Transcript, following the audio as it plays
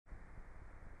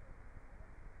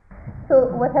So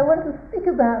what I want to speak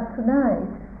about tonight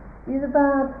is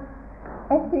about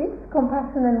ethics,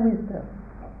 compassion and wisdom.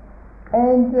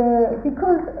 And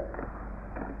because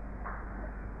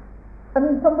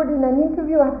somebody in an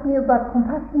interview asked me about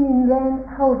compassion in Zen,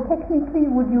 how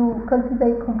technically would you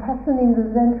cultivate compassion in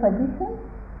the Zen tradition?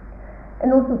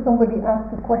 And also somebody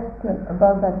asked a question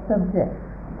about that subject.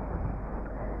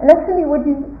 And actually what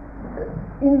is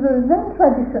in the Zen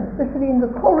tradition, especially in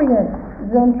the Korean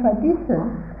Zen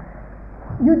tradition,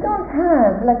 you don't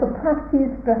have like a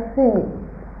practice per se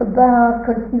about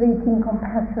cultivating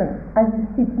compassion as you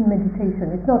sit in meditation.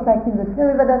 It's not like in the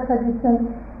Theravada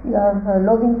tradition, you have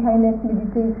loving kindness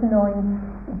meditation, or in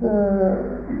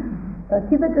the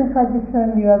Tibetan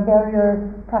tradition, you have various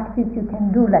practices you can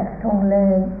do, like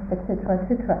Tonglen, etc.,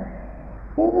 etc.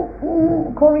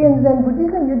 In Korean Zen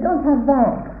Buddhism, you don't have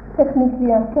that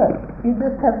technically as such. You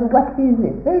just have the what is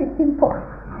it, very simple.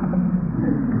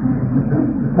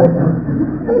 but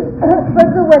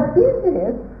the what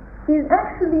is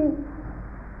actually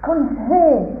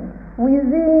contained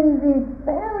within this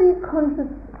very conscious,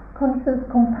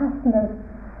 compassionate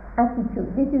attitude.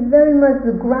 This is very much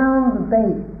the ground, the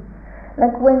base.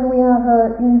 Like when we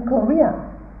are in Korea,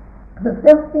 the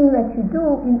first thing that you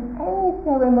do in any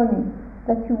ceremony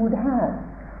that you would have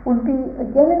would be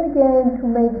again and again to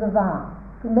make the vow.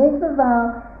 To make the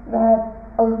vow that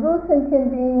although sentient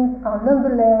beings are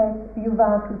numberless, you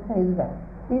vow to save them.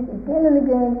 This again and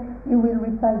again you will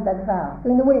recite that vow. So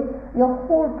in a way, your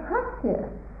whole practice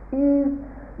is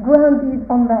grounded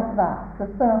on that vow, the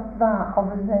first vow of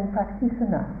a Zen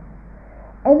practitioner.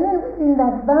 And then within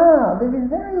that vow, there is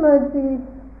very much this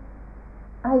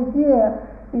idea,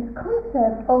 this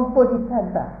concept of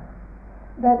bodhisattva.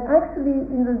 That actually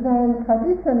in the Zen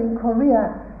tradition in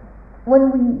Korea,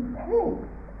 when we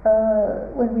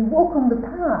walk on the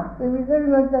path, there is very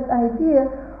much that idea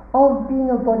of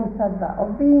being a bodhisattva,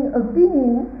 of being a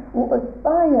being who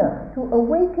aspires to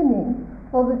awakening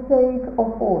for the sake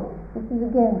of all. This is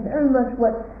again very much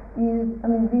what is,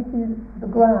 this is the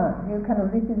ground,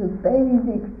 this is a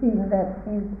basic thing that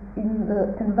is in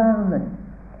the environment.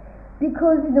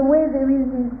 Because in a way there is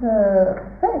this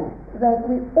faith that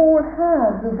we all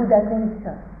have the Buddha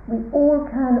nature, we all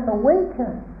can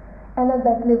awaken, and at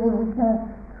that level we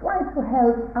can try to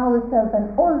help ourselves and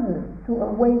others to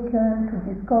awaken, to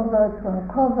discover, to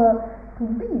uncover, to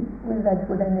be with that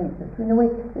Buddha nature, to in a way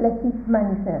let it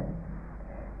manifest.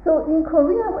 So in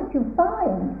Korea what you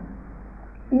find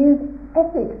is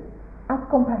ethics as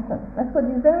compassion. That's what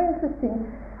is very interesting,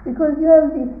 because you have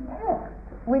this text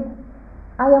which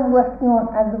I am working on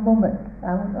at the moment.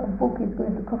 A book is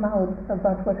going to come out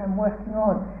about what I'm working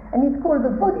on, and it's called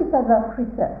the Bodhisattva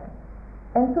Precepts.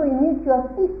 And so in it you have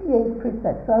 58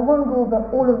 precepts, so I won't go over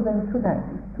all of them tonight,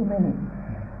 it's too many.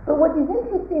 But what is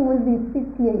interesting with these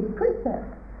 58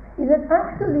 precepts is that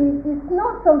actually it's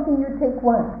not something you take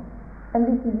once, and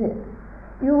this is it.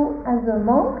 You, as a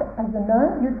monk, as a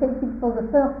nun, you take it for the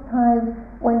first time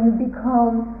when you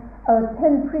become a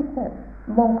 10 precepts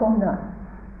monk or nun.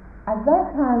 At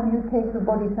that time you take the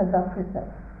Bodhisattva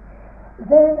precepts.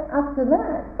 Then after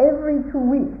that, every 2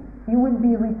 weeks, you will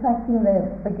be reciting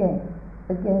them again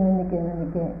and again and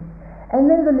again. And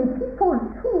then the people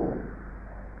too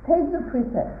take the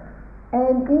precepts.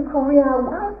 And in Korea,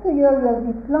 once a year you have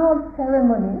this large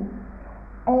ceremony,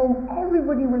 and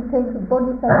everybody will take the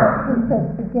Bodhisattva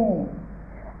precepts again.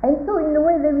 And so in a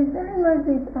way there is very much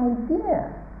this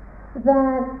idea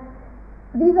that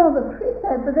these are the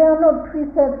precepts, but they are not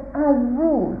precepts as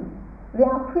rules. They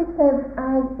are precepts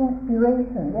as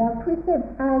inspiration. They are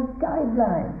precepts as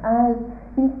guidelines, as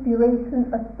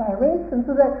inspiration, aspiration,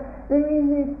 so that there is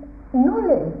this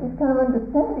knowledge, this kind of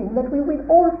understanding that we will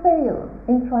all fail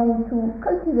in trying to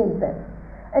cultivate them.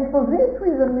 And for this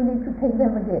reason we need to take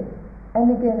them again and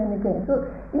again and again. So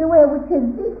in a way I would say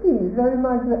this is very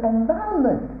much the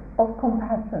environment of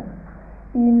compassion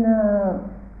in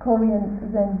Korean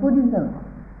Zen Buddhism.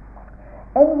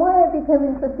 And why I became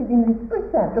interested in this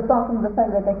precept, apart from the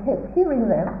fact that I kept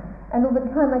hearing them, and over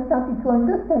time I started to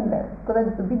understand them,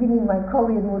 because at the beginning my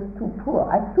Korean was too poor.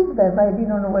 I took them, but I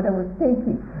didn't know what I was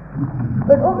taking.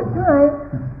 But over time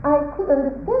I could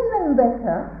understand them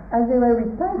better as they were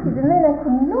recited, and then I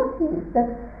could notice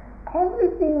that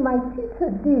everything my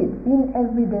teacher did in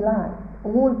everyday life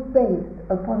was based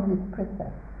upon this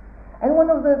precept. And one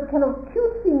of the kind of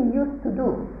cute things he used to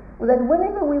do was that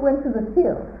whenever we went to the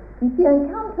field, if he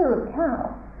encountered a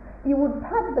cow, he would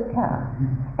pat the cow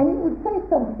and he would say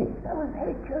something. I was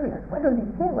very curious. What does he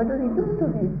say? What does he do to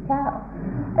this cow?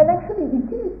 And actually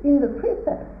it is in the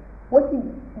precept. What he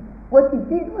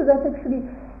did was that actually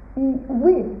he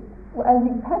wished as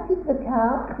he touches the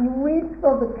cow, he waits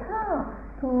for the cow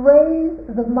to raise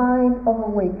the mind of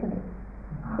awakening.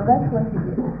 So that's what he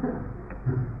did.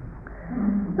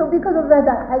 So because of that,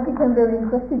 I became very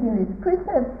interested in these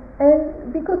precepts,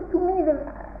 and because to me,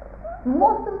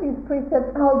 most of these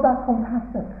precepts are about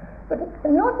compassion, but it's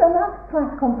not an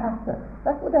abstract compassion.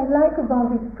 That's what I like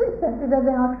about these precepts, is that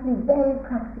they're actually very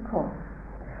practical.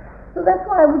 So that's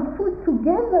why I would put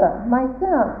together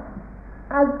myself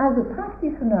as a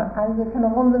practitioner, as a kind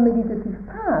of on the meditative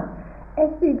path,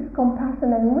 ethics,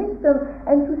 compassion, and wisdom,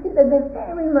 and to see that they're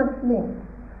very much linked.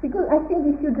 Because I think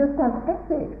if you just have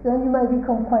ethics, then you might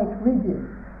become quite rigid.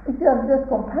 If you have just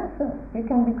compassion, you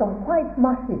can become quite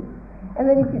mushy. And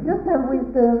then if you just have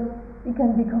wisdom, you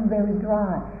can become very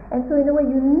dry. And so in a way,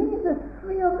 you need the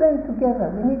three of them together.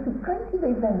 We need to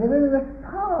cultivate them. They're very much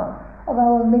part of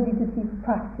our meditative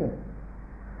practice.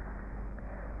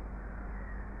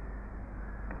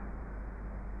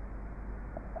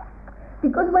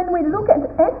 Because when we look at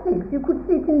ethics, you could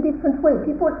see it in different ways.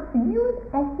 People use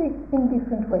ethics in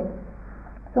different ways.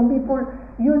 Some people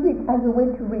use it as a way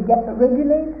to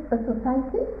regulate a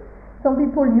society. Some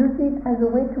people use it as a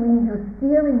way to induce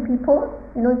fear in people.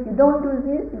 You know, if you don't do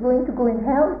this, you're going to go in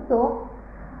hell, so.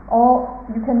 Or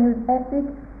you can use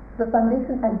ethics, the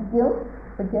foundation, as guilt.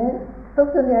 Again,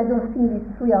 personally, I don't think these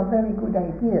three are very good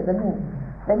ideas. I mean,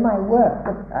 they might work,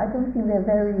 but I don't think they're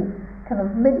very kind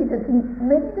of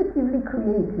meditatively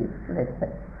creative, let's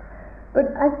say.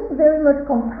 But I think very much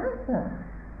compassion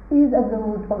is at the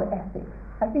root of ethics.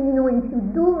 I think in a way, if you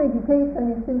do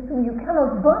meditation, it seems to me you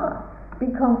cannot but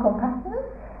become compassionate,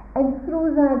 and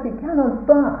through that you cannot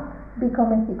but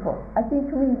become ethical. I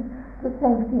think to me it's the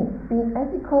same thing. Being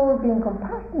ethical, being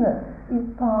compassionate is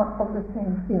part of the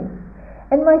same thing.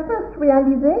 And my first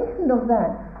realization of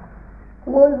that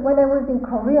was when I was in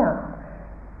Korea.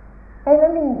 And I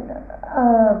mean,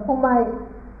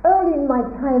 early in my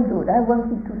childhood, I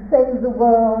wanted to save the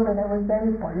world, and I was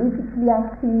very politically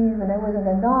active, and I was an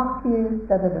anarchist,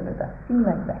 things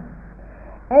like that.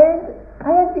 And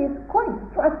I had this quite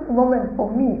striking moment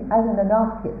for me as an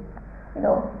anarchist. You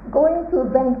know, going to a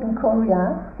bank in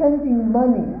Korea, changing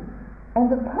money,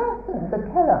 and the person, the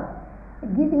teller,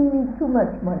 giving me too much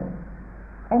money.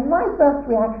 And my first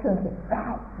reaction is,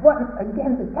 once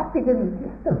again the capitalist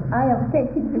system, I am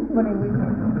taking this money with me.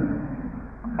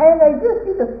 And I just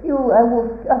did I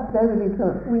walked up very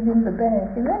little within the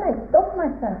bank, and then I stopped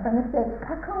myself and I said,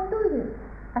 I can't do this.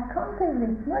 I can't take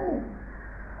this money.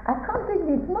 I can't take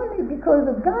this money because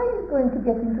the guy is going to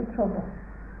get into trouble.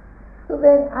 So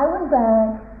then I went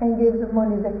back and gave the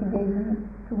money that he gave me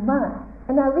too much.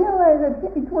 And I realized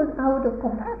that it was out of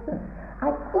compassion. I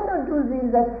could not do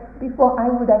this that before I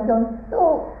would have done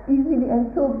so easily and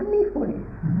so gleefully.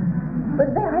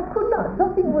 But then I could not.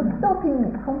 Something was stopping me.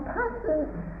 Compassion,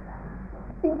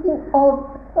 thinking of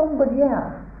somebody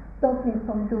else, stopped me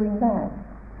from doing that.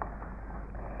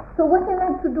 So what I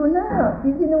like to do now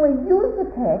is in a way use the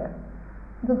text,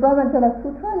 the Batchelor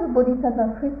Sutra, the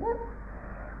Bodhisattva precept,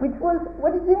 which was,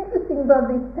 what is interesting about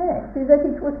this text is that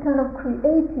it was kind of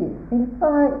created in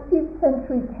 5th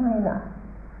century China.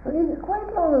 So this is quite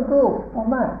long ago for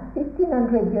us,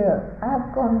 1500 years. I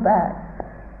have gone back.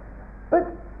 But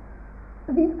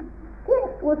this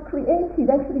text was created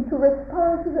actually to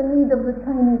respond to the need of the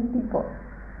Chinese people.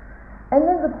 And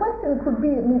then the question could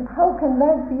be, how can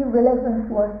that be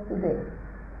relevant to us today?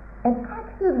 And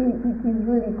actually it is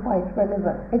really quite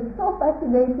relevant. It's so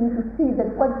fascinating to see that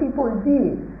what people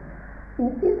did in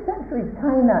 5th century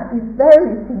China is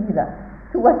very similar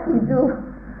to what we do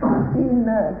in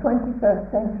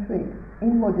 21st century,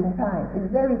 in modern times.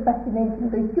 It's very fascinating.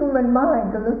 The human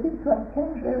mind doesn't seem to have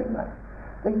changed very much,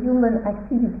 the human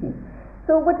activity.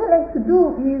 So what I like to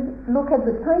do is look at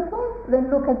the title,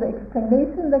 then look at the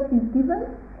explanation that is given,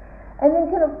 and then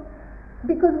kind of,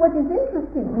 because what is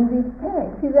interesting in this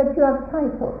text is that you have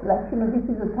titles, like, this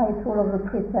is the title of the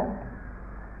precept,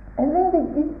 and then they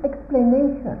give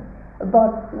explanation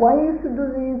about why you should do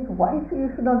this, why you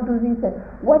should not do this, and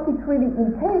what it really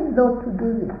entails not to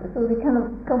do this. So they kind of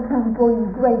sometimes go in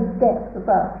great depth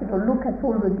about, look at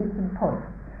all the different points.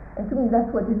 And to me that's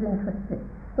what is interesting.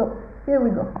 So here we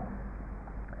go.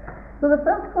 So the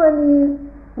first one is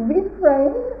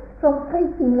refrain from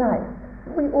facing life.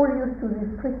 We all used to this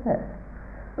precept.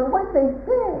 But what they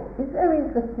say is very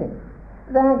interesting,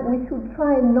 that we should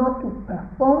try not to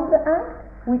perform the act,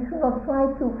 we should not try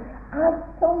to have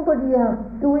somebody else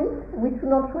do it, we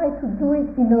should not try to do it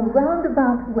in a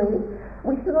roundabout way,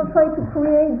 we should not try to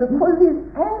create the causes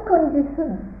and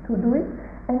conditions to do it,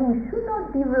 and we should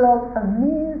not develop a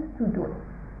means to do it.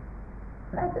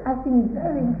 That I think is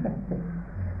very interesting.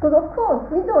 Because of course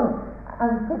we don't,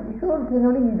 I'm pretty sure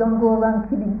generally you don't go around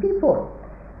killing people.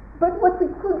 But what we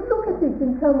could look at it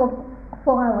in terms of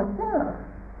for ourselves,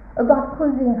 about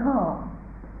causing harm.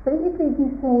 Basically it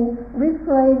is saying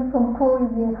refrain from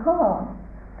causing harm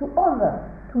to others,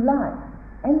 to life.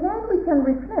 And then we can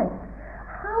reflect,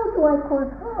 how do I cause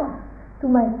harm to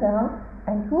myself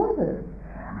and to others?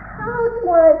 How do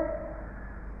I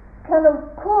kind of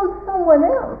cause someone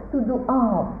else to do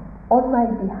harm on my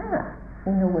behalf,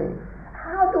 in a way?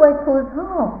 How do I cause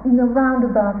harm in a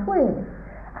roundabout way?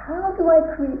 How do I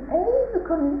create the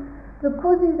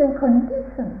causes and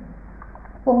conditions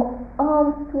for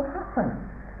harm to happen?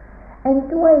 And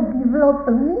do I develop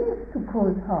a means to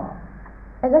cause harm?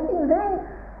 And I think then,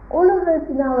 all of us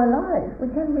in our lives, we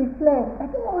can reflect, I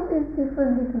think, all these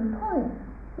different little points,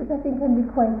 which I think can be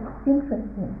quite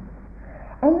interesting.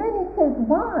 And then it says,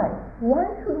 why? Why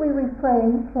should we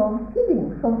refrain from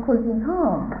killing, from causing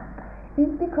harm?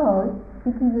 It's because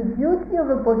it is a duty of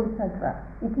a bodhisattva.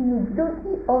 It is a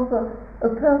duty of a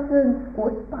person who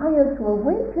aspires to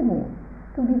awakening,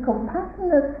 to be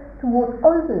compassionate towards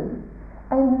others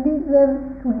and lead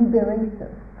them to liberation.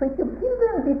 So if you kill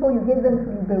them before you get them to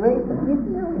liberation,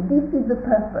 this is the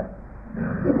purpose.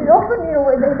 It is often, they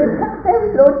become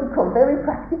very logical, very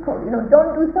practical.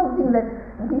 Don't do something that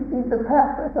this is the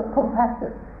purpose of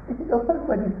compassion. This is often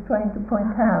what it's trying to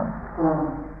point out.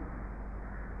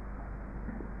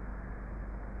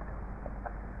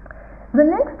 The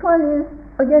next one is,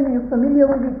 again, you're familiar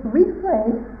with it,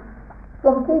 refrain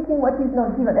from taking what is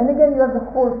not given. And again, you have the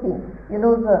whole thing.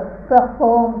 The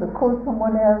perform, the cause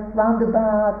someone else,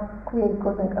 roundabout, create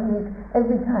cause and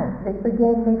every time. That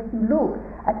again makes you look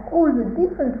at all the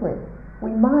different ways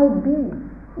we might be,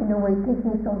 in a way,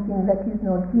 taking something that is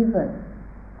not given.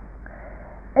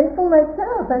 And for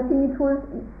myself, I think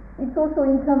it's also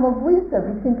in terms of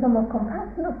wisdom. It's in terms of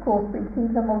compassion, of course, but it's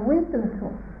in terms of wisdom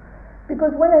too.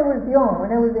 Because when I was young,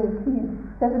 when I was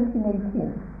 17, 18,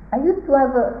 I used to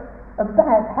have a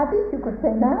bad habit, you could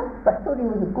say now, but I thought it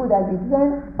was a good habit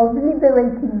then, of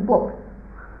liberating books.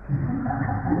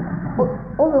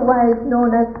 Otherwise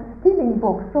known as stealing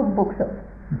books from bookshops.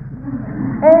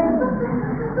 And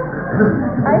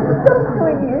I stopped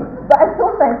doing it, but I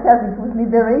thought myself it was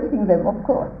liberating them, of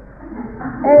course.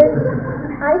 And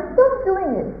I stopped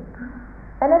doing it.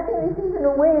 And I think this is, in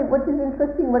a way, what is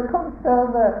interesting, what comes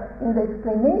further in the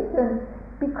explanation,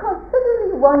 because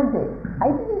suddenly one day, I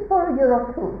did it for a year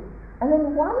or two, and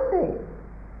then one day,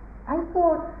 I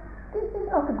thought, this is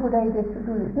not a good idea to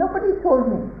do this. Nobody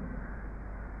told me.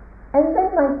 And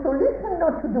then my solution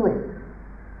not to do it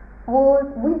was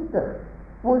wisdom,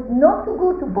 was not to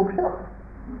go to bookshops,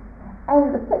 and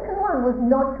the second one was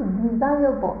not to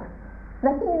desire books.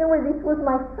 And I think, in a way, this was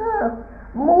my first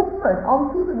movement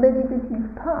onto the meditative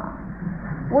path,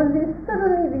 was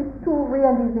suddenly these two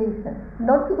realizations,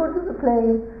 not to go to the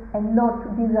place and not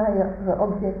to desire the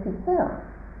object itself.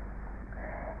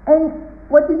 And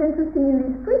what is interesting in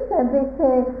this precept, they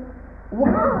say,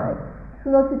 why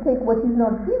should not you take what is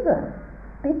not given?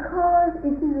 Because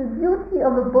it is a duty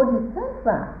of a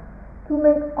bodhisattva to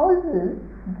make others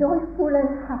joyful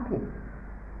and happy.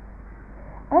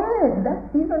 And that's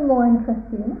even more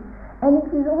interesting, and it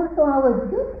is also our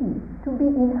duty to be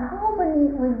in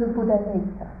harmony with the Buddha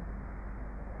nature.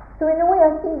 So in a way,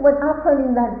 I think what happened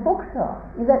in that bookshop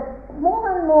is that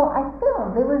more and more I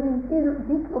felt there was this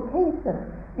dislocation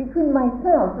between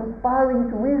myself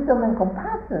aspiring to wisdom and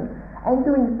compassion and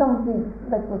doing something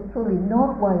that was truly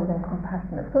not wise and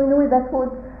compassionate. So in a way, that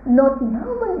was not in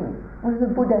harmony with the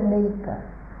Buddha nature.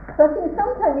 So I think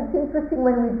sometimes it's interesting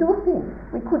when we do things,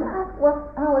 we could ask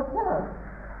ourselves,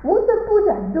 would the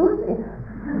Buddha do this?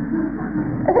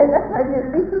 And that might be a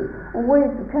little way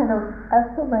to kind of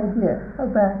have some idea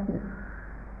about it.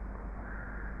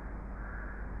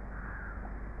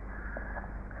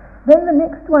 Then the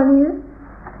next one is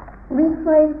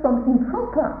refrain from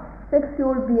improper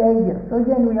sexual behavior. So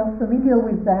again, we are familiar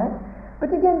with that.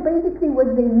 But again, basically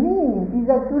what they mean is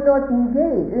that do not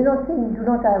engage. They're not saying do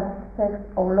not have sex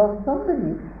or love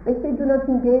somebody. They say do not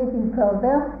engage in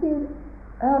perversive,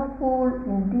 hurtful,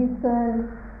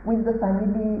 indecent, with the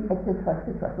family, etc.,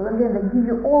 etc. So again, they give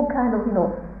you all kind of,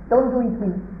 don't do it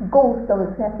with ghosts of a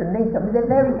certain nature. I mean, they're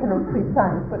very kind of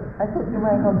precise, but I thought you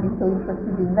might not be so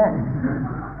interested in that.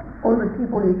 All the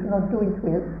people you should not do it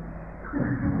with.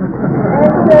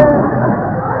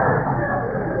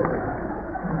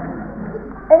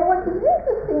 And what is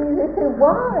interesting is they say,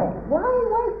 why? Why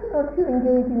should not you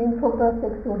engage in improper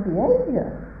sexual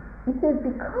behavior? He says,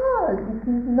 because it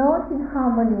is not in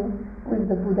harmony with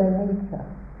the Buddha nature.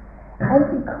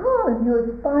 And because you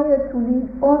aspire to lead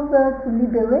others to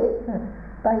liberation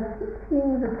by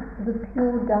teaching the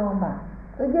pure Dharma.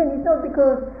 So again, it's not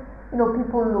because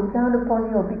people look down upon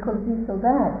you or because this or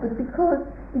that, but because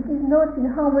it is not in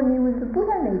harmony with the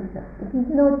Buddha nature. It is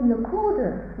not in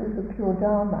accordance with the pure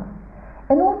Dharma.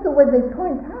 And also what they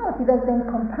point out is that then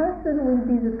compassion will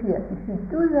disappear. If you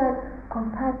do that,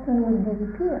 compassion will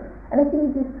disappear. And I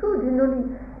think it is true, generally,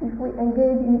 if we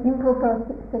engage in improper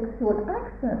sexual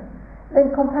action, then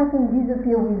compassion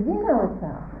disappears within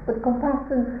ourselves. But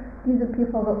compassion disappears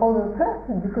for the other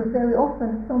person, because very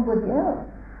often somebody else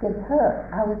gets hurt,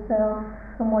 ourselves,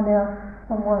 someone else,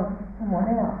 someone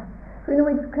else. So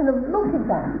it's kind of look at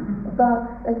that,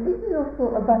 about this is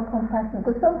also about compassion,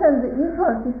 because sometimes the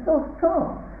impulse is so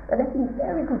strong that I think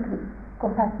very quickly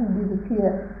compassion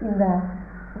disappears in that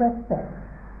respect.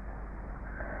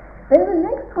 Then the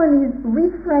next one is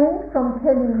refrain from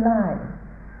telling lies.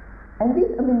 And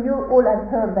this, you all have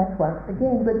heard that one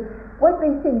again, but what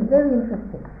they say is very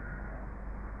interesting.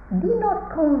 Do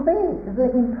not convey the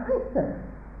impression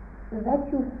that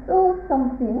you saw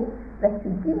something that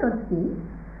you did not see,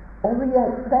 or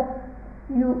that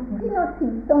you did not see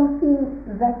something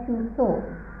that you saw.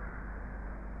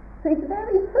 So it's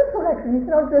very subtle actually.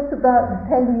 It's not just about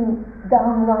telling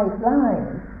downright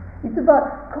lies. It's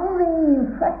about conveying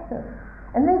impression.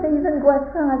 And then they even go as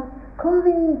far as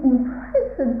conveying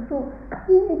impression through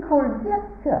physical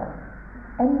gesture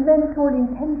and mental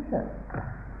intention.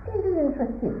 This is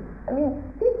interesting.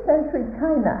 This century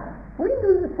China, we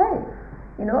do the same.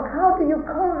 How do you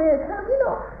convey it?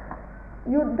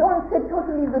 You don't say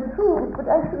totally the truth, but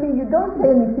actually you don't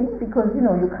say anything because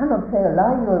you cannot say a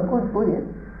lie, you're a good Buddhist.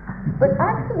 But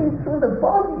actually through the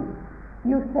body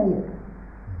you say it.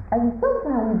 And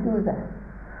sometimes we do that.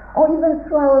 Or even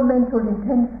through our mental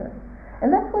intention.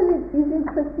 And that's what is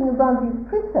interesting about these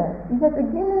precepts, is that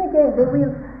again and again they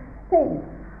will state,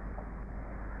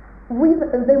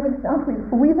 they will start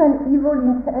with an evil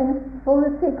intent for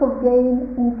the sake of gain,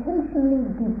 intentionally,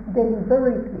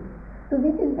 deliberately. So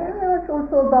this is very much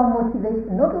also about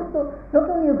motivation, not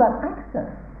only about action,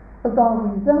 about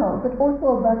result, but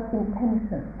also about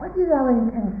intention. What is our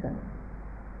intention?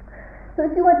 So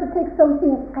if you want to take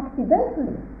something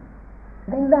accidentally,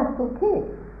 then that's okay,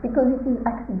 because it is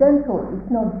accidental, it's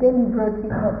not deliberate,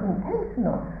 it's not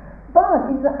intentional.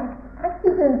 But if the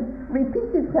accident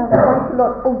repeats itself quite a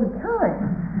lot over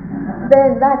time,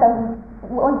 then that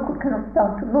one could kind of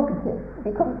start to look at it.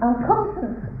 It becomes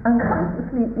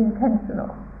unconsciously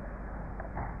intentional.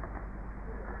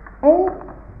 And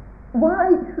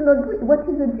why it should not do it? What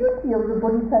is the duty of the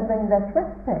Bodhisattva in that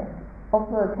respect of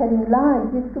telling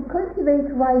lies is to cultivate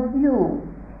right view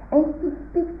and to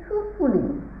speak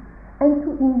truthfully and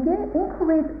to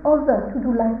encourage others to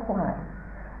do likewise.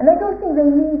 And I don't think they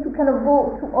need to kind of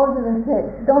go to others and say,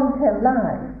 don't tell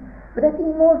lies. But I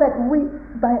think more that we,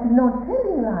 by not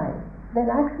telling lies, then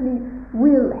actually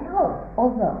will help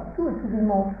others too to be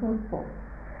more truthful.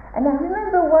 And I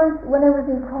remember once when I was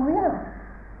in Korea,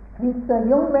 this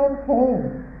young man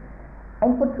came,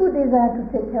 and for 2 days I had to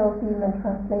take care of him and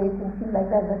translate and things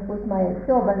like that. That was my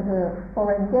job as a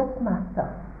foreign guest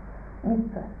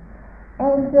mistress.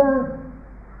 And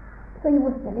so he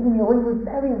was telling me, he was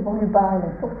very voluble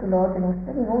and talked a lot and he was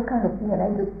telling all kinds of things, and I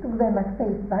just took them at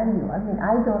face value.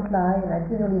 I don't lie, and I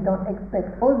generally don't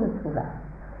expect others to lie.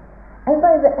 And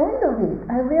by the end of it,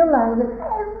 I realized that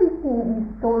everything he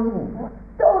told me was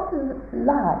total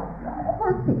lie,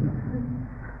 whole thing.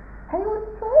 And it was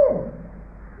strange,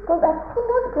 because I could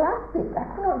not grasp it. I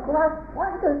could not grasp,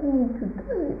 why does he need to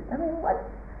do this? What?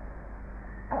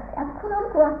 I could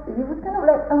not grasp it. It was kind of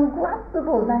like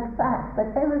ungraspable, that fact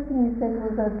that everything he said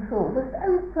was untrue. It was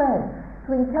very strange to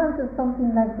encounter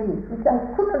something like this, which I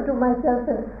could not do myself,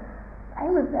 and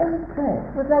I was very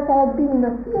strange. It was like I had been in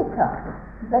a theater,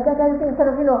 like I had been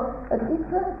kind of, a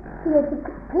different theater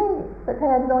play that I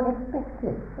had not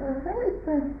expected. It was a very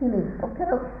strange feeling of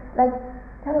kind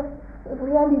of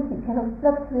reality, kind of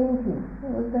fluctuating.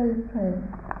 It was very strange.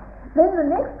 Then the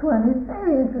next one is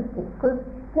very interesting, because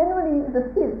generally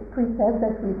the fifth precept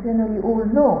that we generally all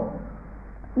know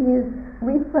is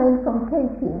refrain from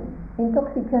taking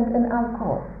intoxicant and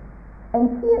alcohol.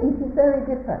 And here it is very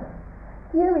different.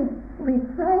 Here it's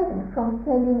refrain from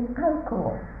selling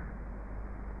alcohol.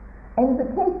 And the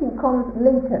taking comes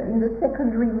later in the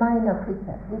secondary minor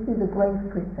precept. This is a great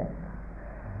precept.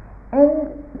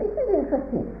 And this is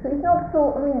interesting. So it's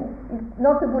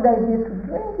not a good idea to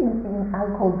drink in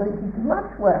alcohol, but it's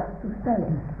much worse to sell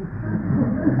it.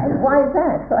 And why is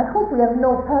that? So I hope we have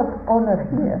no pub owner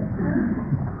here.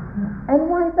 And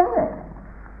why is that?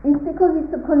 It's because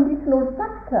it's a conditional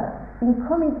factor in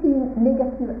committing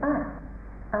negative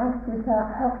acts which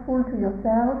are hurtful to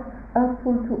yourself,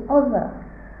 hurtful to others.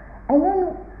 And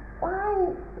then why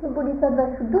the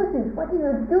Bodhisattva should do this? What is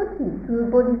the duty to the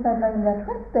Bodhisattva in that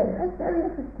respect? That's very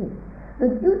interesting.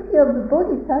 The duty of the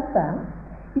Bodhisattva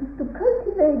is to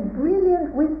cultivate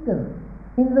brilliant wisdom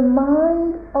in the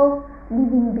mind of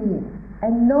living beings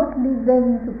and not lead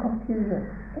them into confusion.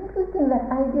 Interesting, that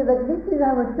idea that this is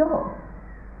our job,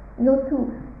 to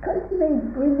cultivate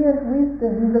brilliant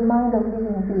wisdom in the mind of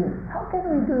living beings. How can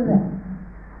we do that?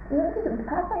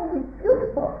 I find this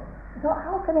beautiful. So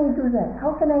how can I do that?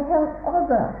 How can I help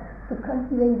others to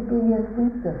cultivate brilliant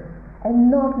wisdom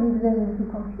and not lead them into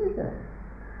confusion?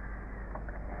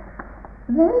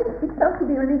 Then it starts to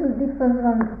be a little different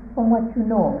from what you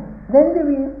know. Then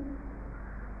there is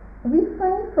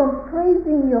refrain from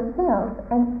praising yourself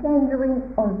and slandering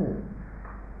others.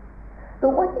 So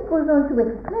what he goes on to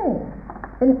explain,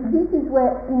 and this is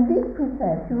where in this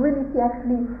precept you really see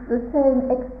actually the same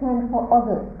extent for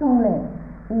others, Tonglen,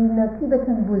 in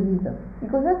Tibetan Buddhism,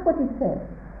 because that's what he says.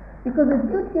 Because the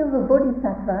duty of the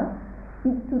Bodhisattva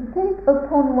is to take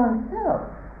upon oneself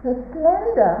the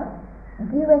slander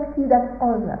directed at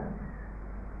others.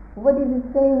 What he is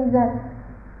saying is that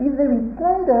if there is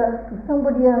slander to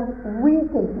somebody else, we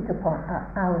take it upon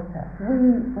ourselves.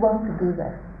 We want to do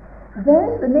that.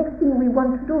 Then the next thing we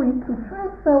want to do is to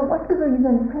transfer whatever is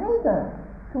unpleasant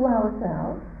to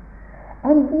ourselves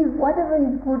and give whatever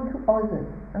is good to others.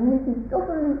 And this is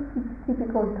totally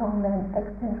typical Tonglen,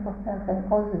 exchange for self and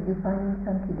others you find in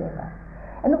Shantideva.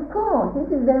 And of course, this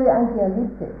is very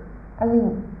idealistic. I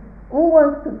mean, who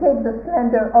wants to take the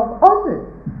slander of others?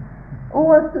 Who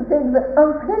wants to take the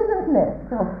unpleasantness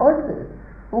of others?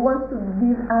 Who wants to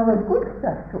give our good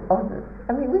stuff to others?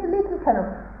 I mean, we're a little kind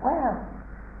of, well,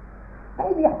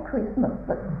 maybe at Christmas,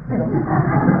 but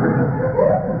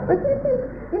but this is,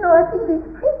 I think these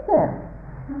precepts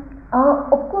are,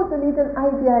 of course, a little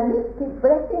idealistic,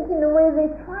 but I think in a way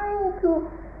they're trying to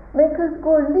make us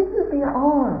go a little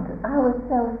beyond our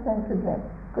self-centeredness,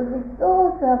 because we're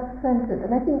so self-centered.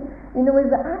 And I think, in a way,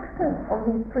 the accent of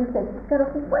these precepts is kind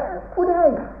of, well, could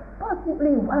I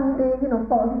possibly one day,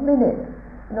 for a minute,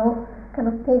 kind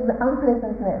of take the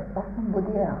unpleasantness of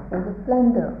somebody else, or the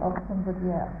splendor of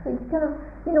somebody else. So it's kind of,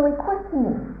 in a way,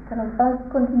 questioning, kind of us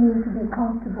continuing to be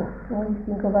comfortable when we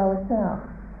think of ourselves.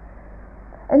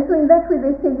 And so in that way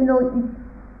they say,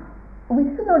 we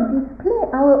should not display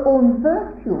our own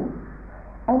virtue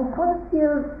and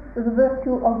conceal the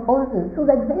virtue of others so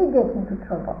that they get into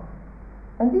trouble.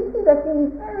 And this is, I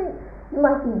think, is very, you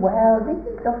might think, well, this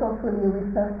is just not really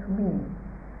referred to me.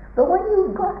 But when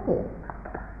you got it,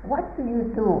 what do?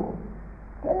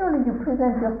 Generally you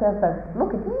present yourself as,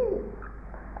 look at me,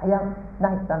 I am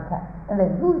nice sometimes. And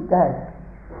then who does?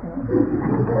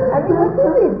 I mean, what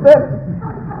is it but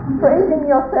praising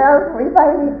yourself,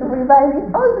 reviling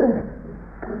others?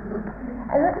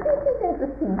 And this is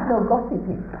interesting,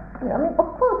 gossiping. I mean,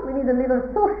 of course we need a little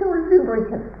social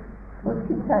lubricant for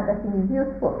chit-chat. I think is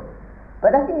useful.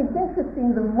 But I think it's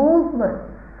interesting the movement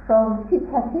from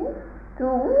chit-chatting to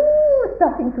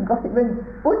starting to gossip. When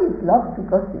Buddhists love to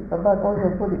gossip about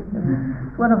other Buddhists.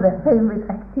 It's one of their favorite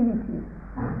activities.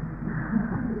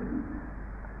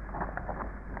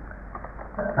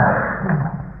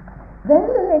 Then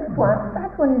the next one,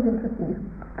 that one is interesting.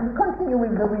 We continue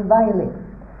with the reviling.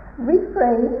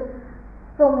 Refrain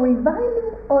from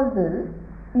reviling others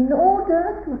in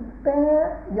order to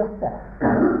spare yourself.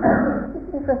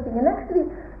 It's interesting. And actually,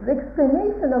 the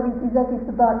explanation of it is that it's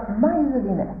about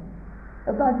miserliness,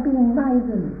 about being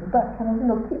miserly, about kind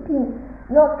of, keeping,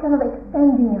 not kind of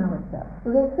extending ourselves.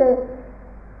 So they say,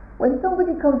 when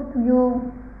somebody comes to you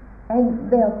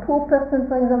and they're a poor person,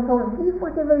 for example, give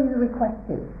whatever is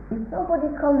requested. If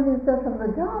somebody comes in search of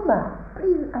the Dharma,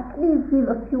 please at least give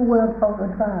a few words of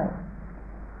advice.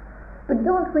 But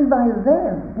don't revile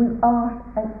them with harsh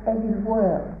and evil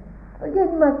words.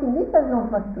 Again, you might think, this has not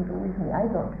much to do with me. I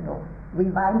don't,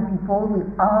 revile people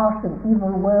with harsh and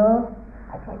evil words.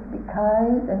 I try to be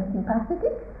kind and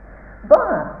sympathetic.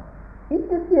 But if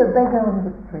you see a beggar on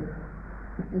the street,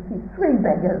 if you see 3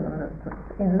 beggars on the street,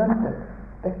 in London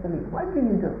especially, what do?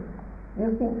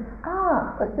 You think,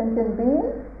 a sentient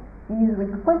being is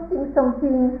requesting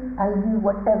something, I'll do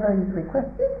whatever is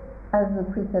requested, as the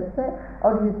precept said,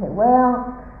 or do you say, well,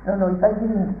 no, if I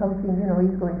give him something,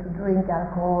 he's going to drink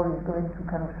alcohol, he's going to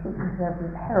kind of shoot himself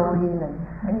with heroin, and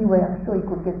anyway, I'm sure he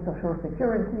could get social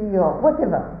security or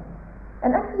whatever.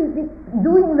 And actually,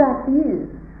 doing that is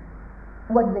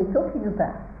what they're talking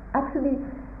about. Actually,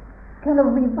 kind of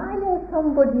reviling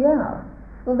somebody else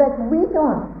so that we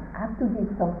don't have to give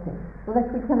something, so that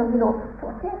we kind of,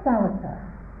 protect ourselves.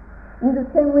 In the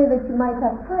same way that you might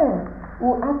have friends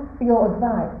who ask your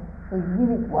advice, So you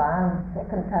give it one,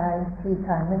 second time, three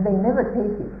times, and they never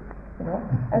take it.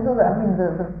 And so the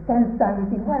 10th time you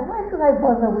think, why should I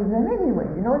bother with them anyway?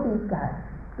 These guys.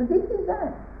 So this is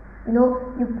that.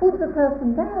 You put the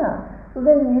person down, so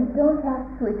then you don't have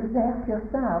to exert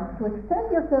yourself, to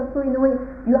extend yourself, so in a way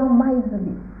you are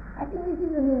miserly. I think this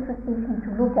is an interesting thing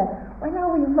to look at. Why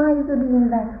are we miserly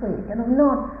in that way?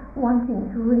 Not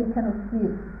wanting to really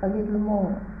feel a little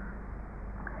more.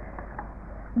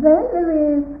 Then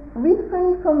there is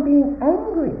refrain from being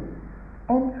angry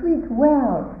and treat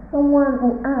well someone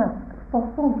who asks for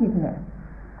forgiveness.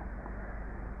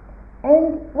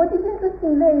 And what is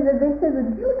interesting there is that they say the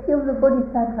duty of the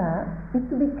bodhisattva is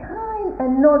to be kind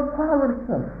and not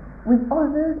quarrelsome with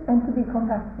others and to be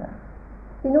compassionate.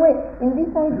 In a way, in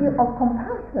this idea of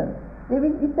compassion, there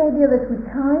is this idea that we're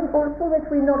kind, also that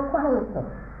we're not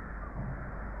quarrelsome.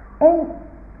 And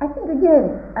I think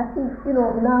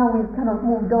now we've kind of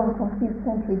moved on from 5th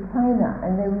century China,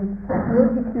 and there is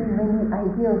logically many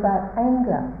ideas about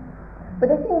anger.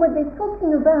 But I think what they're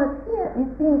talking about here is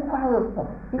being quarrelsome.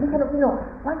 Being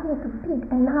wanting to pick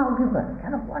an argument,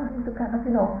 wanting to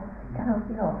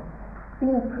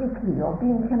being prickly or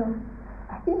being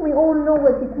I think we all know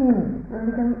what it means. When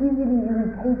we can easily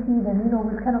irritated and we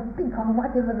pick on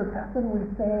whatever the person will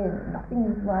say and nothing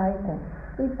is right. And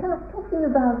so it's talking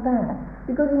about that.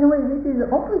 Because in a way this is the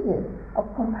opposite of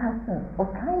compassion or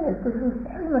kindness, because we're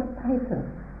very much frightened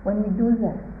when we do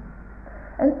that.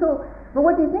 And so, but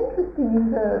what is interesting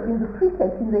in the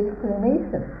precept, in the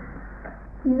explanation,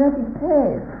 is that it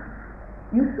says,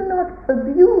 you should not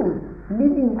abuse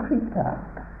living creatures,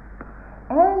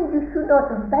 and you should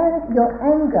not vent your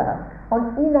anger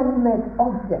on inanimate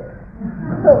objects.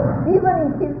 So even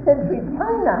in 5th century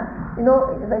China, they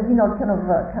did not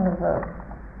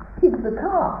kick the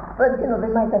car, but they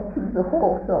might have kicked the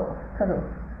horse or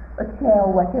a chair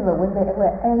or whatever when they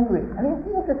were angry. It's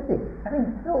interesting.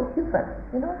 It's so human,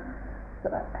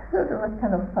 So I thought it was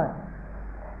kind of fun.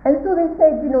 And so they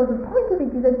said, the point of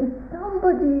it is that if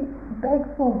somebody begs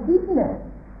forgiveness,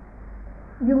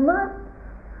 you must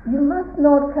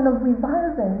not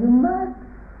revile them. You must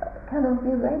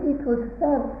be ready to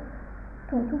accept,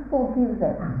 to forgive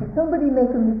them. If somebody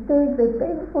makes a mistake, they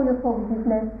beg for your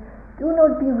forgiveness, do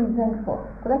not be resentful.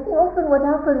 But I think often what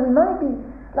happens, we might be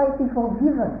slightly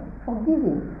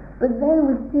forgiving, but then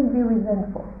we still be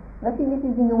resentful. I think this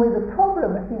is in a way the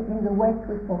problem, in the West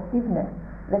with forgiveness,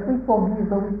 that we forgive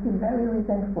but we're still very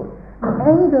resentful. The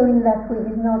anger in that way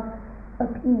is not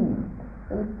appeased.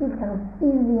 So we're still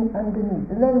seething underneath.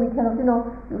 And then we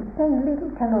you send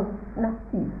little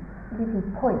nasty little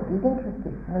points. It's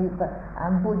interesting. You've got,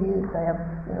 I'm Buddhist, I have,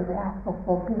 they ask for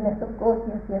forgiveness, of course,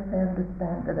 yes, I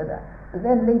understand, But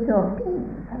then later on,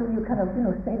 you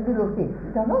say little things.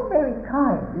 These are not very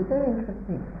kind. It's very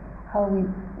interesting how we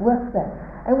work that.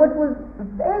 And what was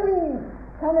very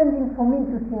challenging for me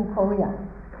to see in Korea,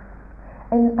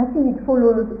 and I think it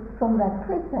follows from that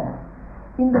precept,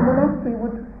 in the monastery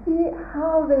was to see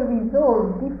how they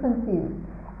resolve differences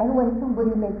and when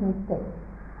somebody makes mistakes.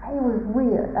 It was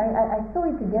weird. I saw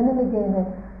it again and again, and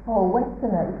for a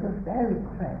Westerner it was very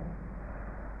strange.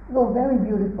 So very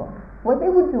beautiful. What they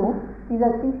would do is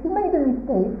that if you made a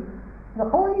mistake, the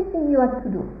only thing you had to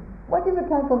do, whatever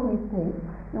type of mistake,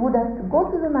 you would have to go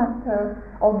to the master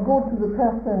or go to the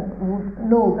person who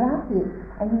would know about it,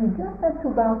 and you would just have to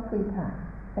bow 3 times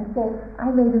and say,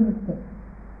 I made a mistake.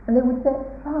 And they would say,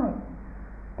 fine,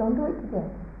 don't do it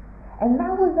again. And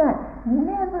that was that,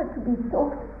 never to be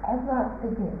talked ever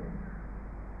again.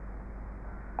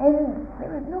 And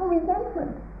there was no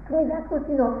resentment. To me, that was,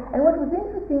 and what was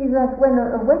interesting is that when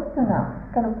a Westerner,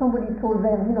 somebody told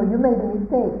them, you made a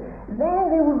mistake,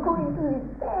 then they would go into this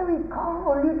very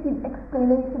convoluted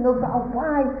explanation about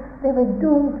why they were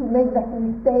doomed to make that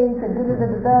mistake, and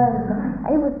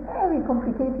It was very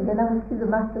complicated, and I would see the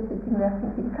master sitting there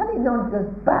thinking, can he not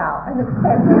just bow and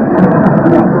accept it?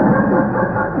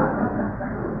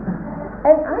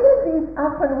 And I had this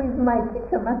happen with my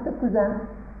teacher, Master Kuzan.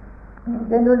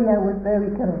 Generally, I was very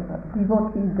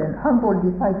devoted and humble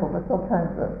disciple, but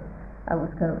sometimes I was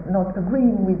not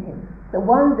agreeing with him. So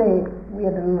one day we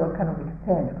had a little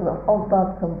exchange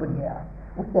about somebody else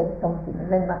who said something, and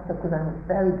then Master Kuzan was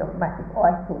very dogmatic. Oh,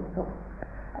 I thought so.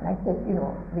 And I said,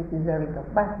 this is very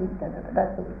dogmatic,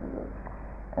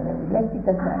 and then we left it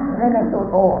at that. And then I thought,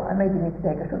 oh, I made a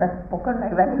mistake. I should have spoken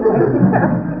like that.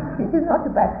 This is not a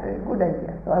good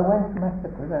idea. So I went to Master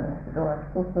Kuzan and I said, oh, I'm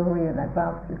so sorry, and I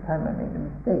bowed this time I made a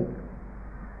mistake.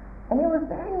 And it was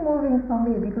very moving for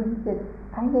me because he said,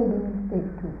 I made a mistake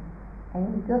too.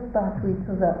 And we just bowed to each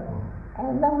other.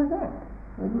 And that was it.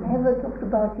 We never talked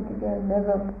about it again,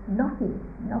 nothing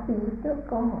was just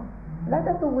gone. That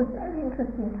I thought was very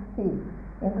interesting to see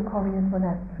in the Korean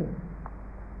monastery.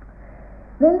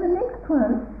 Then the next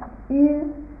one is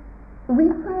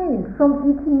refrain from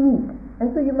eating meat.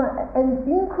 And so and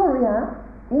in Korea,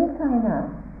 in China,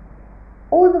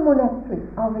 all the monasteries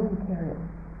are vegetarian.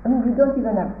 I mean, we don't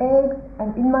even have eggs,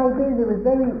 and in my day there was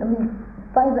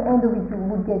by the end of it you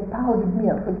would get powdered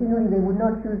milk, but generally they would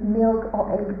not use milk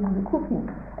or eggs in the cooking,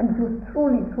 and it was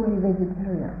truly, truly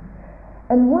vegetarian.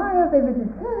 And why are they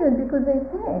vegetarian? Because they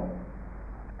say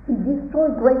it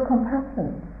destroys great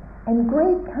compassion and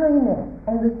great kindness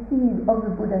and the seed of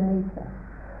the Buddha nature.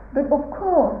 But of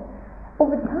course,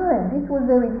 over time, this was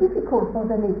very difficult for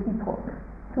the lay people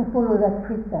to follow that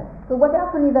precept. So what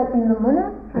happened is that in the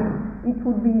monastery, it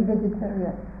would be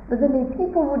vegetarian. But the lay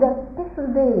people would have special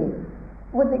days,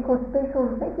 what they call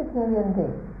special vegetarian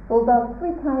days. So about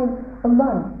 3 times a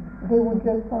month, they would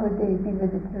just for a day be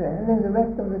vegetarian. And then the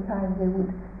rest of the time they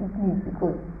would eat meat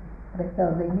because they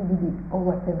felt they needed it or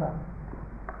whatever.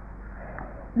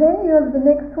 Then you have the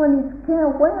next one is care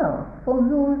well for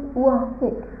those who are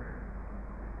sick.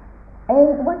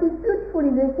 And what is beautiful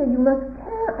is they say you must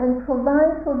care and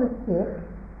provide for the sick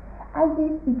as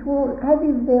if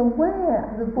they were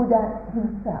the Buddha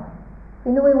himself.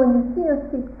 In a way, when you see a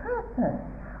sick person,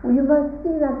 well, you must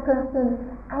see that person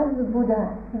as the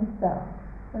Buddha himself,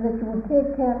 and that you will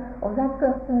take care of that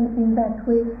person in that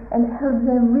way and help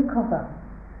them recover.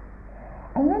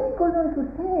 And then it goes on to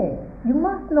say, you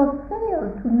must not fail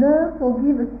to nurse or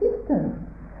give assistance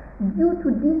due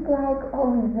to dislike or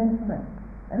resentment.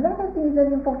 And that I think is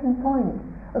an important point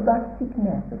about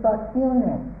sickness, about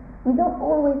illness. We don't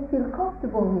always feel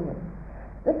comfortable with it,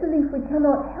 especially if we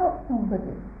cannot help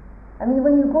somebody. I mean,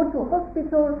 when you go to a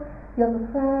hospital, you have a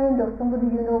friend or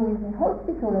somebody you know who is in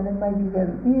hospital and they might be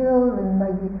very ill, and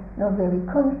might be not very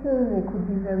conscious, they could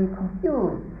be very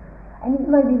confused, and it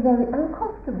might be very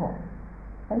uncomfortable.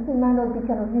 And so you might not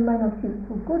feel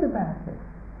so good about it.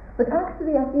 But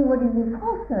actually, I think what is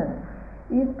important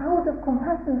is out of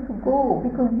compassion to go,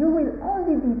 because you will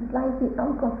only be slightly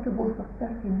uncomfortable for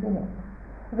 30 minutes.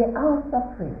 They are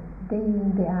suffering day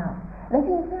in, day out. And I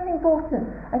think it's very important.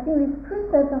 I think these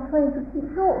precepts are trying to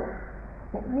teach us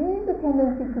that there is a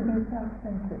tendency to be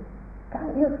self-centered. Can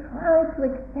you try to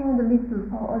extend a little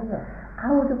for others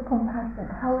out of compassion,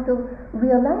 out of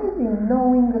realizing,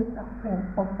 knowing the suffering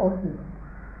of others?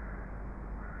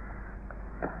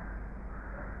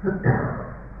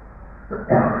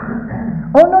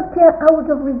 Or not care out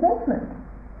of resentment.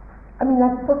 I mean,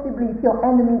 that's possibly if your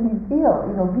enemy is ill,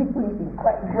 gleefully eating,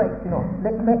 great,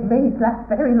 may it last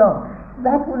very long.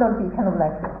 That would not be kind of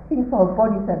like a thing for a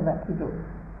bodhisattva to do.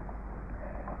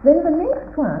 Then the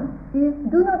next one is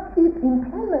do not keep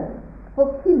implements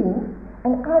for killing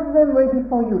and have them ready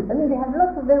for use. I mean, they have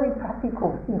lots of very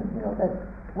practical things, that's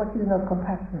what is not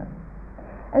compassionate.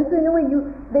 And so in a way,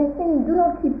 they're saying do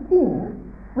not keep things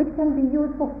which can be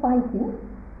used for fighting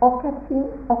or catching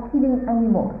or killing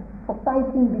animals, for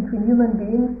fighting between human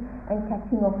beings and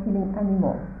catching or killing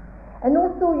animals. And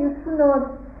also you should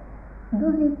not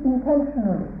do this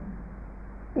intentionally.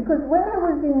 Because when I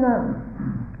was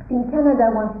in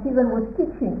Canada once, Stephen was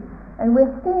teaching, and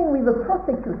we're staying with a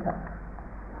prosecutor.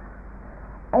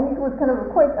 And it was kind of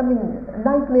quite, a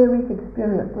nightmarish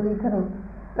experience, where we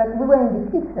were in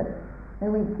the kitchen, and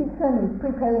the kitchen is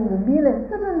preparing the meal, and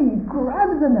suddenly he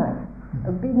grabs a knife,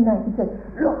 a big knife. He said,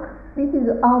 "Look, this is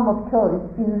the arm of choice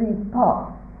in this part."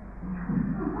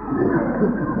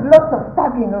 Lots of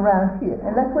stabbing around here,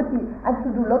 and that's what he had to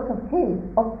do, lots of case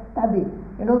of stabbing.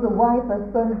 The wife was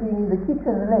being in the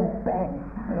kitchen, and then bang,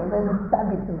 then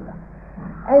stab it to her.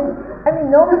 And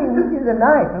normally we use a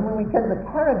knife, we cut the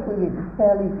carrot with it, it's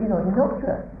fairly,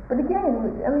 innocuous. But again,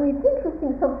 it's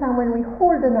interesting sometimes when we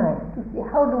hold a knife to see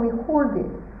how do we hold it.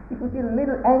 If we feel a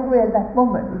little angry at that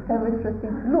moment, it's very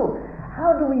interesting to look.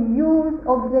 How do we use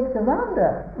objects around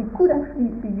us? It could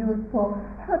actually be used for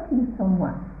hurting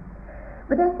someone.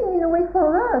 But I think in a way for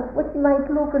us, what we might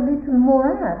look a little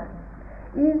more at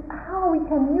is how we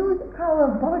can use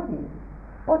our body,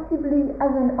 possibly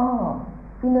as an arm,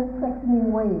 in a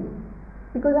threatening way.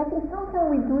 Because I think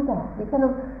sometimes we do that.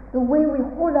 The way we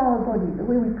hold our body, the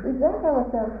way we present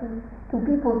ourselves to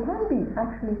people can be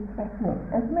actually threatening.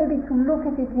 And maybe to look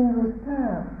at it in those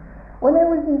terms. When I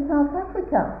was in South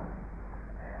Africa,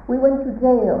 we went to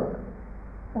jail.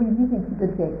 We visited the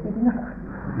jail. We did not.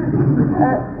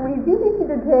 We visited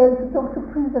the jail to talk to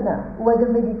prisoners who had a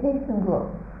meditation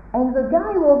group. And the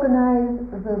guy who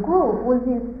organized the group was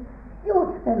this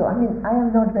huge fellow. I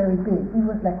am not very big. He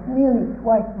was like nearly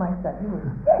twice my size. He was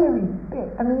very big.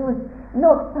 He was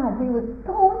not fat. He was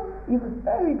tall. He was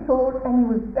very tall, and he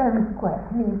was very square.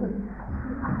 He was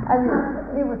And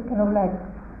he was kind of like,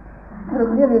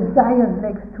 really a giant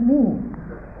next to me.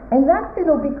 And that's,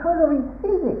 because of his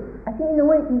physics. I think in a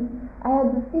way, I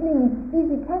had the feeling his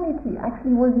physicality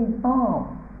actually was his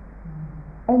arm.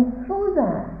 And through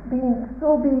that, being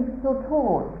so big, so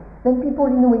tall, then people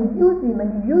in a way use him and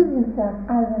he used himself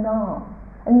as an arm.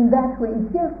 And in that way he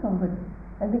killed somebody.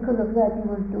 And because of that he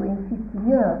was doing 15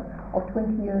 years or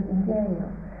 20 years in jail.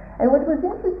 And what was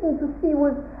interesting to see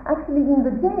was actually in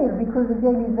the jail, because the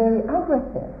jail is very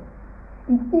aggressive,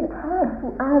 he still had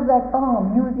to have that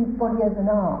arm, use his body as an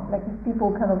arm. Like if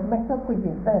people kind of mess up with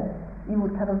him, then he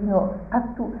would kind of,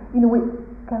 have to, in a way,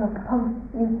 kind of post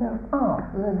himself up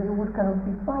so that they would kind of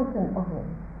be frightened of him.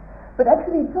 But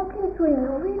actually talking to him,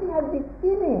 you really had this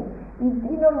feeling. He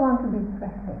did not want to be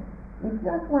threatening. He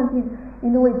just wanted,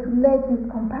 in a way, to let his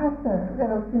compassion, to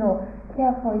kind of,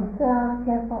 care for himself,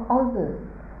 care for others.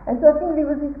 And so I think there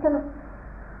was this kind of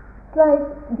slight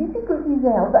difficulty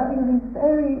there of having this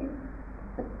very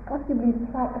possibly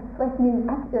threatening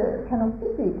kind of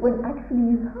physique, when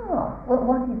actually his heart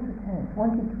wanted to change,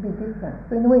 wanted to be different.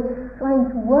 So in a way,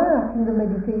 trying to work in the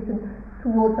meditation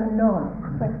towards a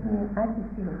non-threatening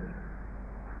attitude.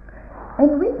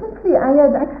 And recently I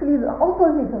had actually the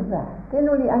opposite of that.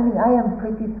 Generally, I am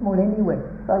pretty small anyway,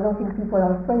 so I don't think people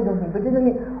are afraid of me. But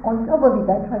generally, on top of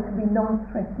it, I try to be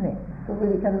non-threatening. So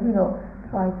really kind of,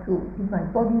 try to, in my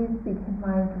body, speech and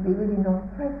mind, to be really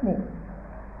non-threatening.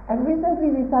 And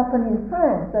recently this happened in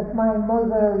France, that my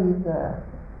mother is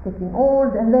getting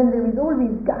old, and then there is all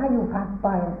these guys who pass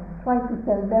by and try to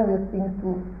sell various things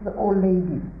to the old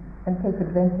ladies and take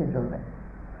advantage of them.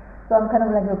 So I'm kind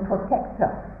of like a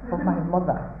protector of my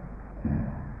mother.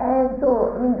 And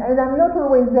so, and I'm not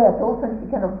always there, so often she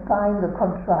kind of signs the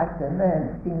contract and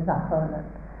then things happen.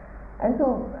 And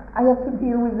so I have to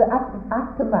deal with the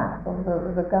aftermath of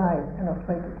the guys kind of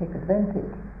trying to take advantage.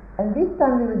 And this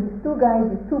time there were these two guys,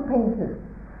 these two painters,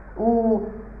 who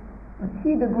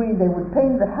she'd agreed they would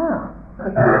paint the house,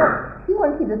 but she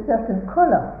wanted a certain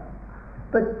color,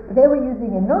 but they were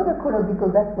using another color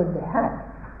because that's what they had,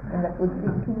 and that would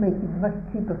to make it much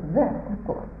cheaper for them, of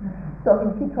course. So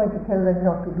she tried to tell them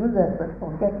not to do that, but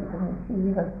forget it.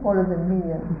 She's even smaller than me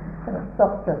and kind of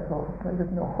softer, so there's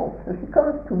no hope. So she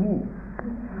comes to me,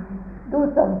 do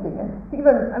something, and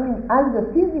even, as the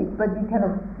physics, but he kind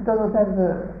of doesn't have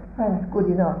the French good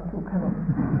enough to kind of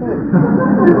do it.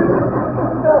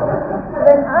 So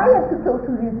then I had to talk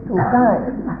to these two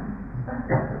guys.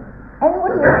 And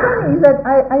what was funny is that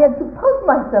I had to pause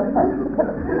myself. I had to kind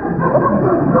of,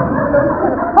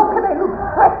 how can I look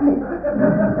threatening?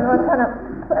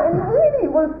 And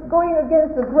really was going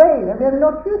against the grain. I'm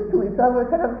not used to it, so I was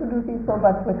kind of to do this for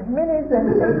about 20 minutes,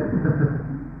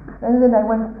 and then I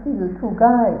went to see the two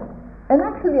guys. And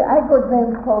actually I got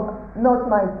them for not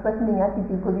my threatening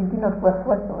attitude, because it did not work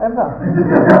whatsoever.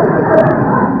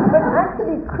 But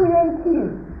actually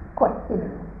creative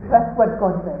questioning. That's what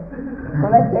got them.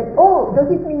 So I said, does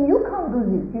it mean you can't do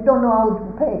this? You don't know how to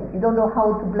paint. You don't know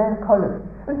how to blend colors.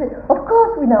 I said, of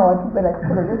course we know how to blend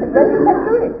colors. They said, then you can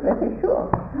do it. I said, sure.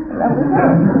 And I was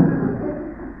there.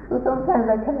 So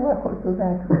sometimes I can work also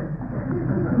that way.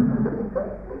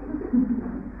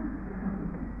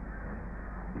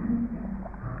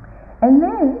 And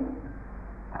then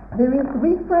there is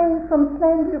refrain from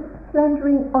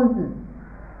slandering others.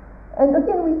 And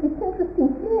again, it's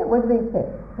interesting here what they say.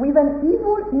 With an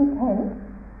evil intent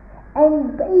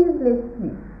and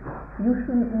baselessly, you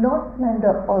should not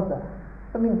slander others.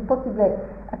 Possibly,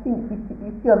 I think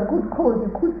if you have good cause,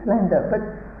 you could slander, but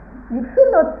you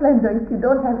should not slander if you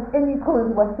don't have any cause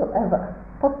whatsoever.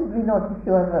 Possibly not if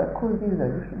you have a cause either.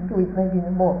 You should do it maybe in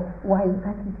a more wise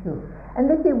attitude. And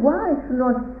they say, why should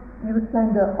not you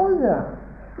slander others?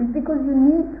 It's because you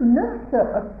need to nurture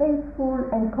a faithful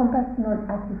and compassionate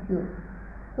attitude.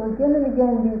 So again and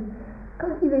again, this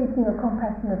cultivating a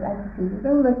compassionate attitude is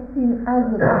very much seen as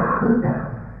a virtue.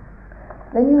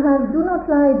 Then you have, do not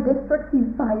light destructive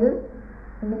fires.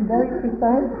 Very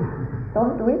precise.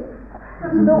 Don't do it.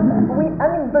 So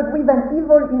but with an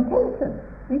evil intention.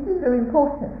 This is very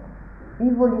important.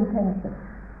 Evil intention.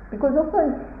 Because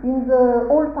often in the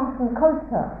old-fashioned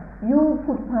culture, you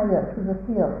put fire to the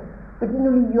field. But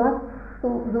generally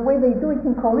so the way they do it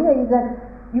in Korea is that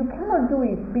you cannot do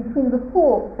it between the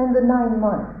 4th and the 9th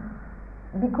month,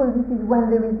 because this is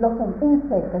when there is lots of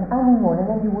insects and animals, and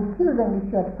then you would kill them if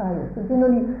you had fire. So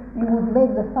generally you would make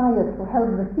the fire to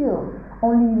help the field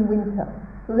only in winter.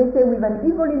 So they say with an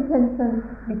evil intention,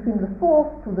 between the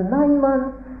 4th to the 9th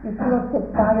month, you should not set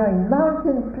fire in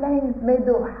mountains, plains,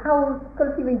 meadow, house,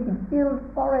 cultivated fields,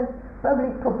 forests,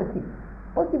 public property.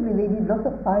 Possibly they did lots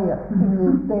of fire in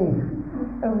those days,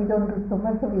 and we don't do so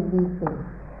much of it these days.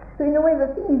 So in a way,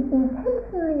 the thing is,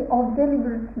 intentionally or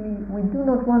deliberately, we do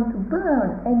not want to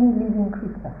burn any living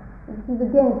creature. This is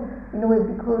again, in a way,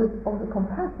 because of the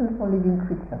compassion for living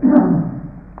creatures.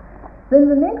 Then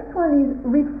the next one is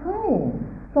refrain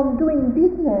from doing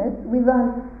business with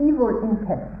an evil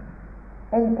intent.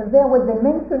 And there what they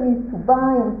mention is to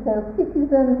buy and sell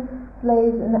citizens,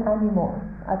 slaves and animals.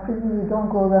 I presume you don't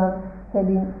go around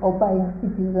selling or buying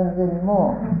citizens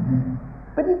anymore.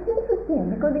 But it's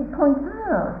interesting because it points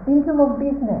out in terms of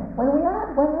business, when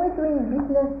we're doing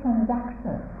business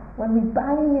transactions, when we're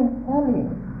buying and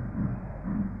selling,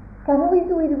 can we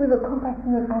do it with a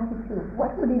compassionate attitude?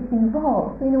 What would it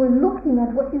involve? So we're looking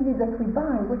at what is it that we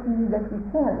buy, what is it that we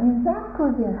sell. Is that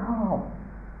causing harm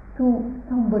to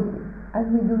somebody as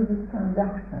we do this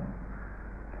transaction?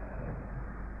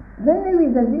 Then there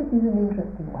is, and this is an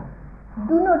interesting one,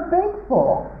 do not beg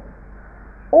for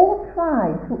or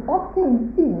try to obtain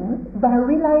things by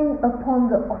relying upon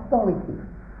the authorities.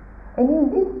 And in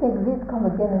this text, this comes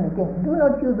again and again. Do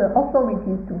not use the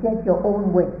authorities to get your own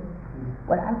way.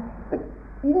 But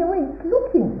in a way, it's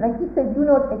looking, like he said, do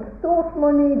not extort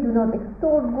money, do not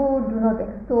extort goods, do not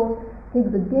take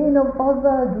the gain of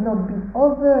others, do not beat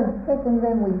others and threaten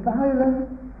them with violence.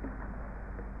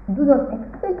 Do not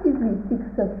excessively seek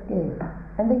such gain.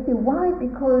 And they say, why?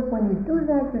 Because when you do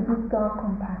that, you discard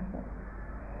compassion.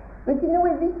 But in a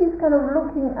way, this is kind of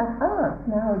looking at us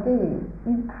nowadays.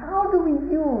 Is how do we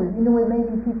use, in a way,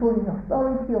 maybe people in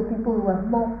authority or people who have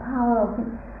more power,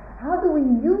 how do we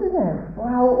use them for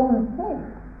our own sake?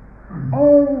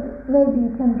 And maybe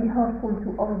it can be hurtful to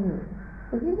others.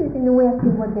 So this is in a way, I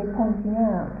think, what they're pointing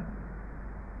out.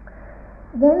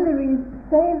 Then there is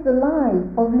save the lives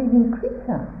of living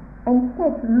creatures and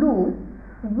set loose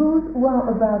those who are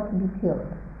about to be killed.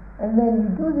 And then you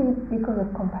do this because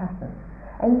of compassion.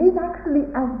 And this actually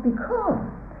has become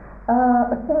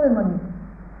a ceremony.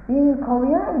 In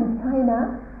Korea, in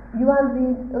China, you have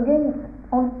this, again,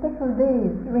 on special days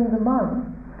during the month,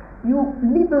 you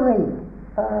liberate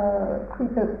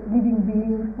living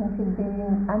beings, sentient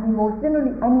beings, animals.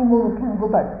 Generally, animals can go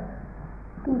back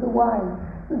to the wild.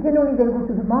 So generally, they'll go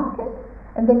to the market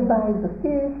and they'll buy the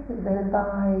fish, they'll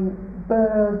buy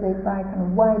birds, they'll buy kind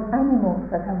of wild animals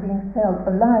that are being sold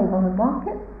alive on the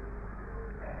market.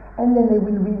 And then they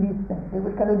will release them. They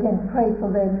will kind of again pray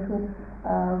for them to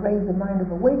raise the mind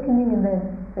of awakening, and then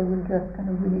they will just kind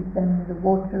of release them in the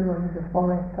water or in the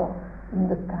forest or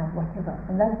in the sky, whatever.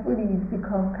 And that's really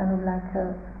become kind of like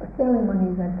a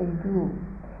ceremony that they do.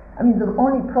 I mean, the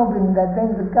only problem is that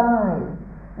then the guys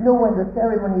know when the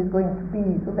ceremony is going to be,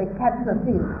 so they catch the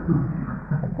fish,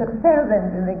 so sell them,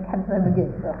 and they catch them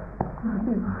again. So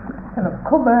this is kind of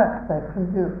commerce, I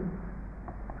presume.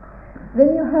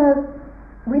 Then you have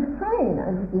refrain,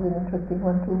 and this is an interesting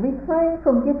one too. Refrain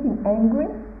from getting angry.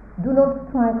 Do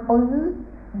not strike others.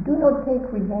 Do not take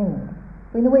revenge.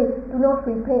 So in a way, do not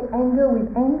repay anger with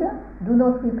anger. Do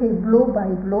not repay blow by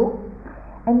blow.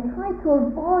 And try to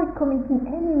avoid committing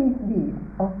any misdeeds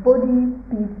of body,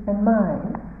 speech, and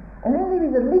mind. And then there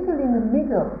is a little in the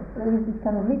middle. There is this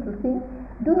kind of little thing.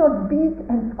 Do not beat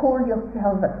and scold your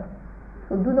servants.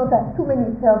 So do not have too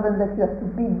many servants that you have to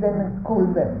beat them and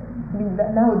scold them. I mean,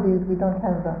 nowadays we don't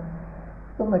have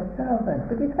so much servants,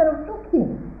 but it's kind of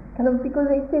looking, kind of because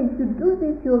they say if you do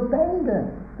this, you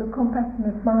abandon the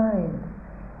compassionate mind.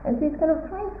 And so it's kind of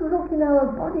trying to look in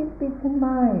our body, speech, and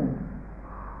mind.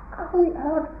 Are we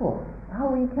hurtful? How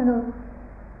we kind of,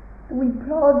 do we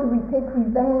plot? Do we take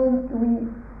revenge?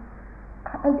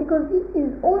 And because this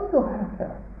is also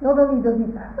hurt. Not only does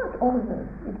it hurt others,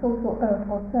 it's also hurt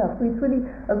ourselves. So it's really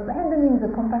abandoning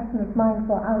the compassionate mind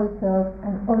for ourselves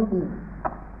and others.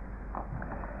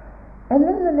 And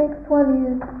then the next one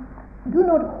is, do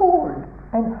not hold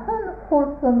an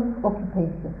unwholesome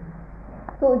occupation.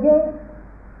 So again,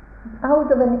 out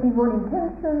of an evil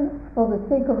intention, for the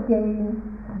sake of gain,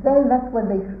 then that's what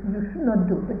you should not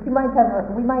do. But we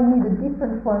might need a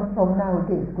different one from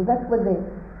nowadays, because that's what they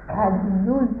had in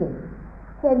those days.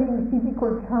 Selling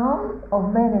physical charms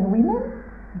of men and women,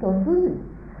 don't do this.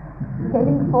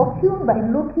 Selling fortune by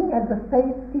looking at the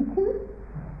face features,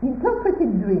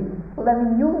 interpreted dreams. Well, I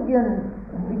mean,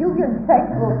 Jungian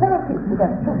psychotherapists would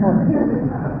have trouble here,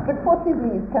 but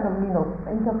possibly it's kind of,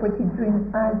 interpreted dreams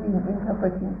as in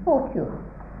interpreting fortune.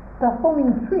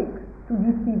 Performing tricks to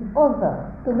deceive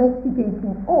others,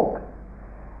 domesticating oaks.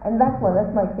 And that's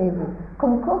my favorite.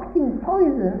 Concocting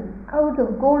poison out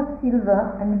of gold,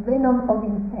 silver, and venom of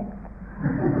insects.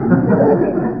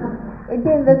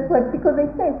 Again, that's what, because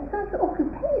they say such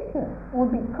occupation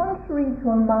would be contrary to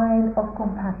a mind of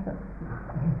compassion.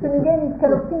 So again, it's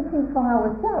kind of thinking for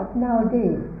ourselves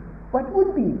nowadays. What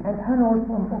would be an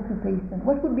unwholesome occupation?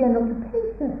 What would be an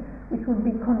occupation which would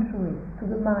be contrary to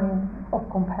the mind of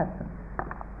compassion?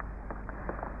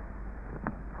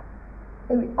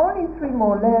 Only 3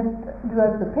 more left. Do you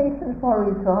have the patience for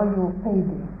it, or are you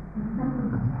fading?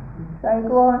 Shall I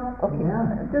go on? Okay,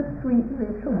 just 3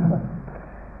 short ones.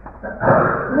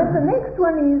 Then the next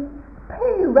one is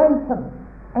pay ransom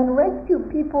and rescue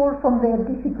people from their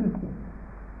difficulties.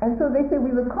 And so they say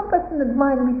with a compassionate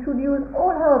mind we should use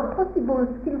all our possible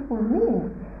skillful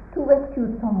means to rescue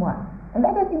someone. And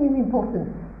that I think is important.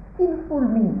 Skillful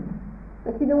means.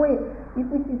 That in a way, if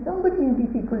we see somebody in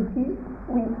difficulty,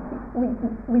 we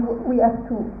have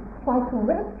to try to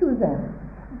rescue them.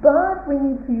 But we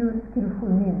need to use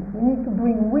skillful means. We need to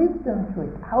bring wisdom to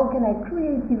it. How can I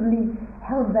creatively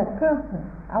help that person?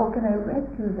 How can I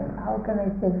rescue them? How can I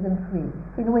set them free?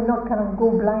 So in a way, not kind of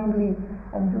go blindly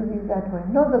and do this, that, or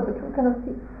another, but to kind of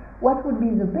see what would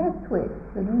be the best way,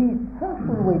 the least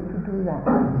hurtful way to do that.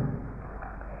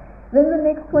 Then the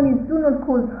next one is do not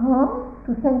cause harm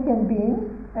to sentient beings,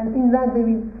 and in that there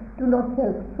is do not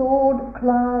sell sword,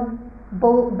 clubs,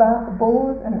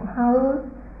 bows and arrows.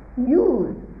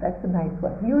 Use, that's a nice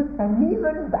one, use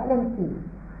uneven balances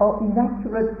or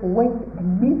inaccurate weight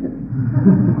and measures.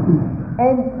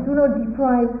 And do not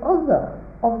deprive others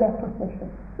of their possession.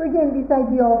 So again, this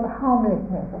idea of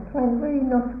harmlessness, of trying really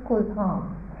not to cause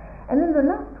harm. And then the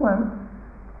last one,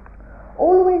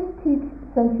 always teach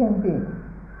sentient beings.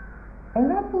 And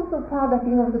that's also part, I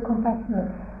think, of the compassionate.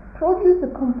 Produce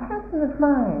a compassionate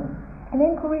mind and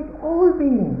encourage all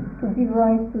beings to give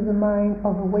rise to the mind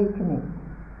of awakening.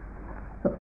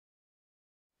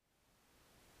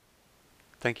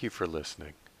 Thank you for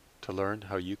listening. To learn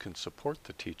how you can support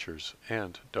the teachers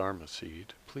and Dharma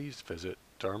Seed, please visit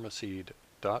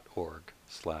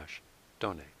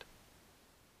dharmaseed.org/donate.